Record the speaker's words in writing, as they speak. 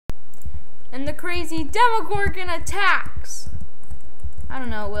and the crazy Demogorgon attacks. I don't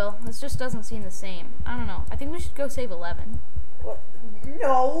know, Will. This just doesn't seem the same. I don't know. I think we should go save 11. What?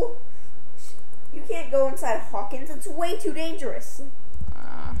 No. You can't go inside Hawkins. It's way too dangerous.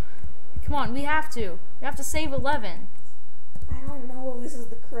 Come on, we have to. We have to save 11. I don't know if this is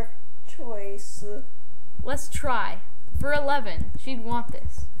the correct choice. Let's try. For 11, she'd want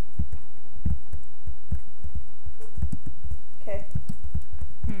this. Okay.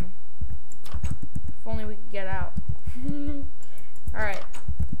 If only we could get out. Alright.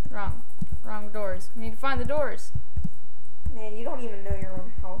 Wrong doors. We need to find the doors. Man, you don't even know your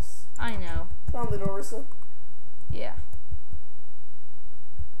own house. I know. Found the doors. Yeah.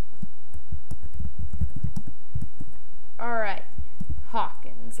 Alright.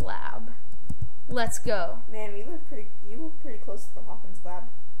 Hawkins lab. Let's go. Man, you live pretty close to the Hawkins lab.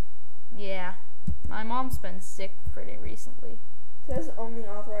 Yeah. My mom's been sick pretty recently. It says only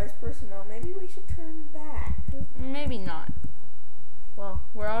authorized personnel. Maybe we should turn back. Maybe not. Well,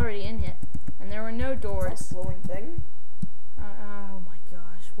 we're already in it, and there were no doors. It's a glowing thing. Oh my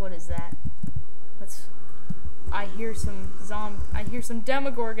gosh, what is that? I hear some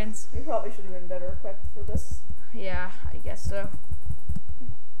Demogorgons. We probably should have been better equipped for this. Yeah, I guess so.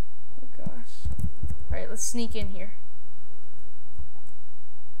 Oh gosh. Alright, let's sneak in here.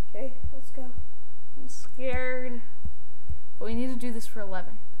 Okay, let's go. I'm scared. But we need to do this for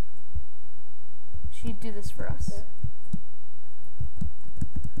 11. She'd do this for us. Okay.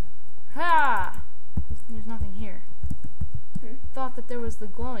 Ha! There's nothing here. Thought that there was the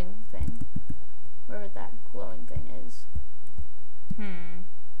glowing thing. Wherever that glowing thing is.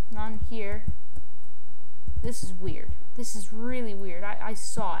 None here. This is weird. This is really weird. I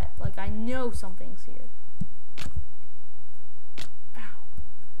saw it. Like, I know something's here. Ow.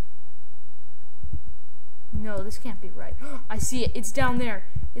 No, this can't be right. I see it. It's down there.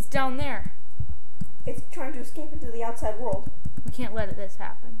 It's down there. It's trying to escape into the outside world. We can't let this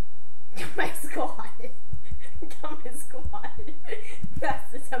happen. My squad. Come his squad.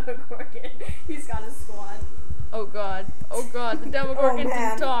 That's the Demogorgon. He's got a squad. Oh god. Oh god. The Demogorgon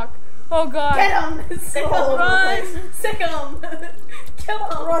didn't talk. Oh god. Get him! Sick him! Run! Sick him! Kill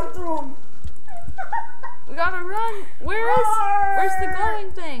him! Run through him! We gotta run. Where's the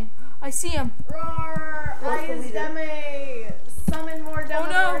glowing thing? I see him. Roar! I is Demi! Summon more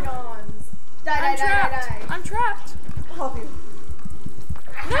Demogorgons! Oh, no. Die. I'm trapped. I'll help you.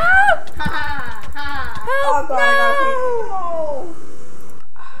 No! Ha ha ha! Help! Oh god, No!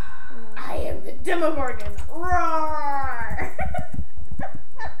 I am the Demogorgon! Roar!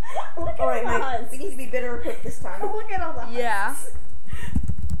 Look Alright, at us! Mike, we need to be better equipped this time. Look at all that. Yeah.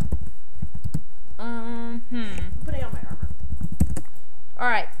 Putting on my armor.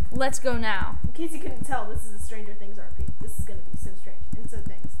 Alright, let's go now. In case you couldn't tell, this is a Stranger Things RP. This is gonna be so strange. And so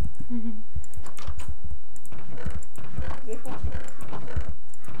things.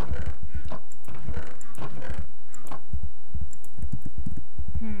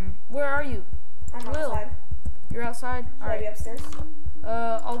 Where are you? I'm Will. outside. You're outside? Should I be upstairs?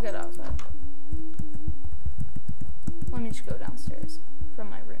 I'll get outside. Let me just go downstairs from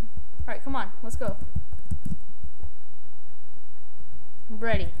my room. Alright, come on, let's go. I'm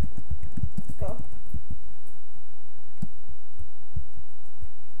ready. Let's go.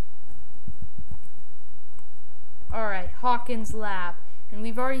 Alright, Hawkins lab. And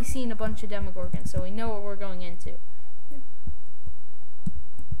we've already seen a bunch of Demogorgons, so we know what we're going into.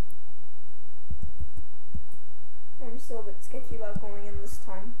 I'm still a bit sketchy about going in this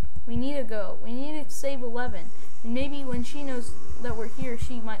time. We need to go. We need to save 11. And maybe when she knows that we're here,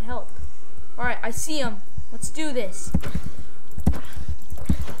 she might help. Alright, I see him. Let's do this.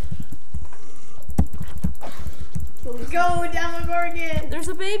 Go, Demogorgon! There's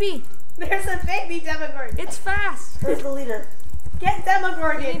a baby. There's a baby Demogorgon. It's fast. Where's the leader? Get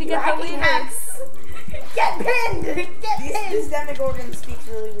Demogorgon! We need to get the leader. Hacks. Get pinned! Get pinned! This Demogorgon speaks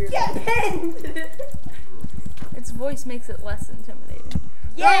really weird. Get pinned! Its voice makes it less intimidating.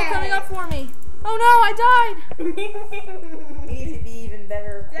 Yeah! Oh, coming up for me. Oh no, I died. We need to be even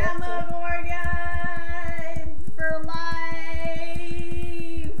better equipped. Demogorgon for life!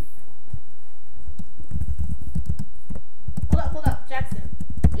 Hold up, Jackson.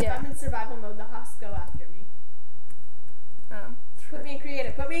 Yeah. If I'm in survival mode, the Hawks go after me. Oh. Put me in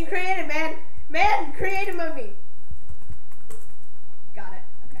creative, man! Man, creative mode me! Got it,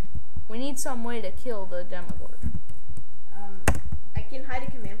 okay. We need some way to kill the Demogorgon. I can hide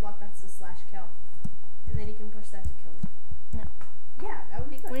a command block that's a /kill. And then you can push that to kill them. No. Yeah, that would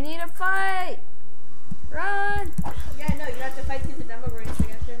be good. We need a fight. Run. Yeah, no, you have to fight through the Demogorgons to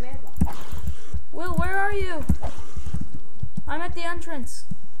get your command block. Will, where are you? I'm at the entrance.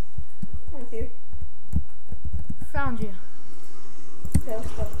 I'm with you. Found you. Okay,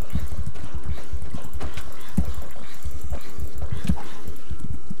 let's go.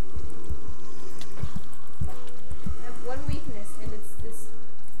 I have one weakness, and it's this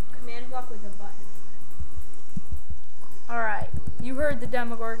command block with a button. Alright, you heard the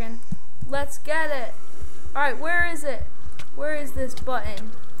Demogorgon. Let's get it. Alright, where is it? Where is this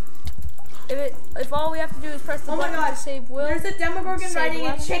button? If all we have to do is press the button to save Will. There's a Demogorgon riding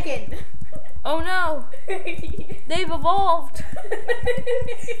a chicken. Oh no! They've evolved!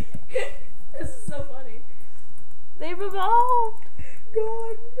 This is so funny. They've evolved!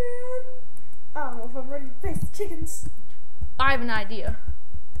 God, man. I don't know if I'm ready to face the chickens. I have an idea.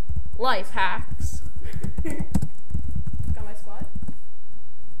 Life hacks. Got my squad?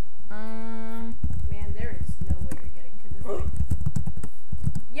 Man, there is no way you're getting to this thing.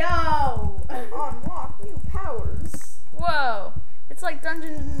 Yo! Unlock new powers. Whoa! It's like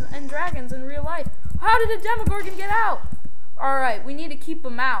Dungeons and Dragons in real life. How did a Demogorgon get out? Alright, we need to keep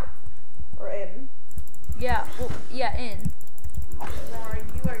him out. Or in. Yeah, well, yeah, in. Roar,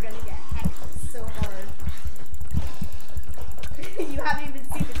 you are gonna get hacked so hard. You haven't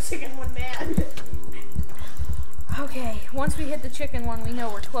even seen the chicken one, man. Okay, once we hit the chicken one, we know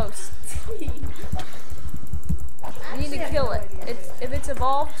we're close. We need to kill it. If it's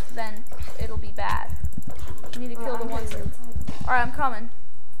evolved, then it'll be bad. We need to kill the ones that... Alright, I'm coming.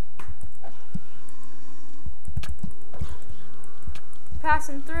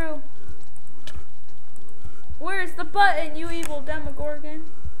 Passing through. Where's the button, you evil Demogorgon?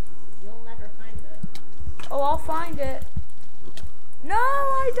 You'll never find it. Oh, I'll find it. No,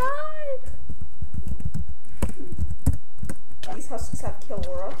 I died! These husks have kill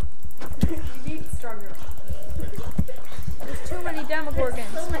aura. You need stronger. There's too many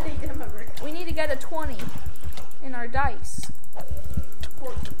Demogorgons. So many Demogorgons. We need to get a 20 in our dice.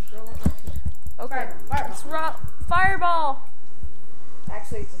 14. Roll a 14. Okay. Fireball. Let's fireball.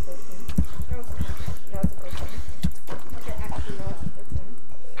 Actually, it's a 13. No, it's not. No, it's a 13. Okay, actually, no, it's a 13.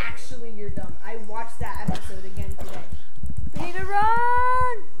 Actually, you're dumb. I watched that episode again today. We need to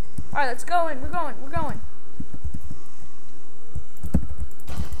run. Alright, let's go in. We're going.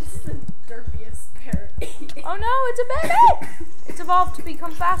 This is the derpiest parrot. Oh no, it's a baby! It's evolved to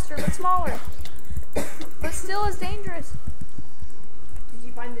become faster but smaller. But still as dangerous. Did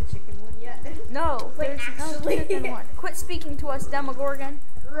you find the chicken one yet? No, Like, there's no actually? chicken one. Quit speaking to us, Demogorgon.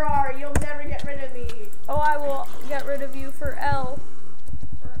 Roar, you'll never get rid of me. Oh, I will get rid of you for Elle.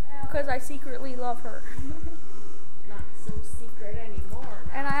 Because I secretly love her. Not so secret anymore.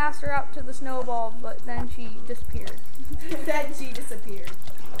 Now. And I asked her out to the snowball, but then she disappeared. Then she disappeared.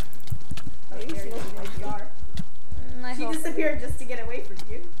 Maybe she doesn't like you. And I She hope- disappeared just to get away from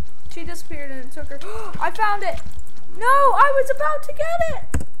you. She disappeared and it took her. I found it! No, I was about to get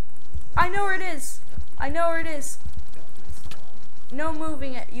it! I know where it is. No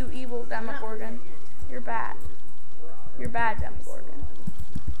moving it, you evil Demogorgon. You're bad. You're bad, Demogorgon.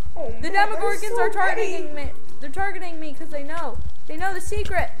 Oh, The man, Demogorgons they're so are targeting me. They're targeting me because they know. They know the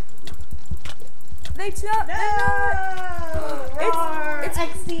secret. They know. Roar! It's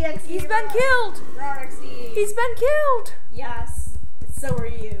XD. He's been killed. Roar XD. He's been killed. Yes. So were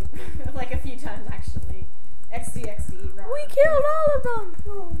you. Like a few times actually. XD. Roar. We killed all of them.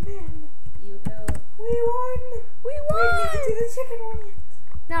 Oh, man. You killed. We won. We We won. didn't get to the chicken one yet.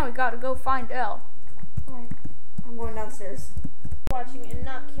 Now we gotta go find Elle. Alright. I'm going downstairs. Watching and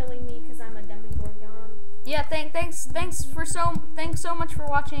not killing me because I'm a Demogorgon. Yeah, thanks so much for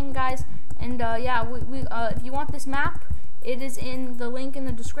watching, guys. And yeah, we if you want this map, it is in the link in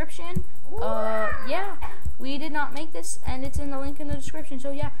the description. Yeah, we did not make this, and it's in the link in the description.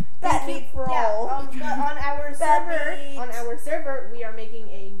 So yeah, Bad meat for all. But on our server, we are making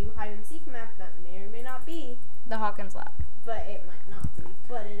a new hide and seek map that may or may not be, the Hawkins Lab. but it might not be,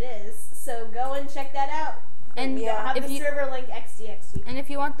 but it is. So go and check that out. And I'll have if the you server link XDXD. and if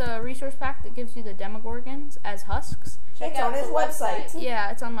you want the resource pack that gives you the Demogorgons as husks, Check It's out on his the website. yeah,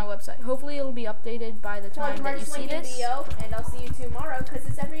 it's on my website. Hopefully, it'll be updated by the time that you see link in this. bio, and I'll see you tomorrow because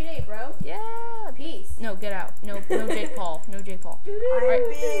it's every day, bro. Yeah. Peace. No, get out. No Jake Paul. No Jake Paul. I'm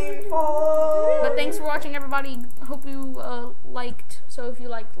being followed. But thanks for watching, everybody. Hope you liked. So if you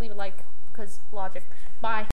liked, leave a like, because logic. Bye.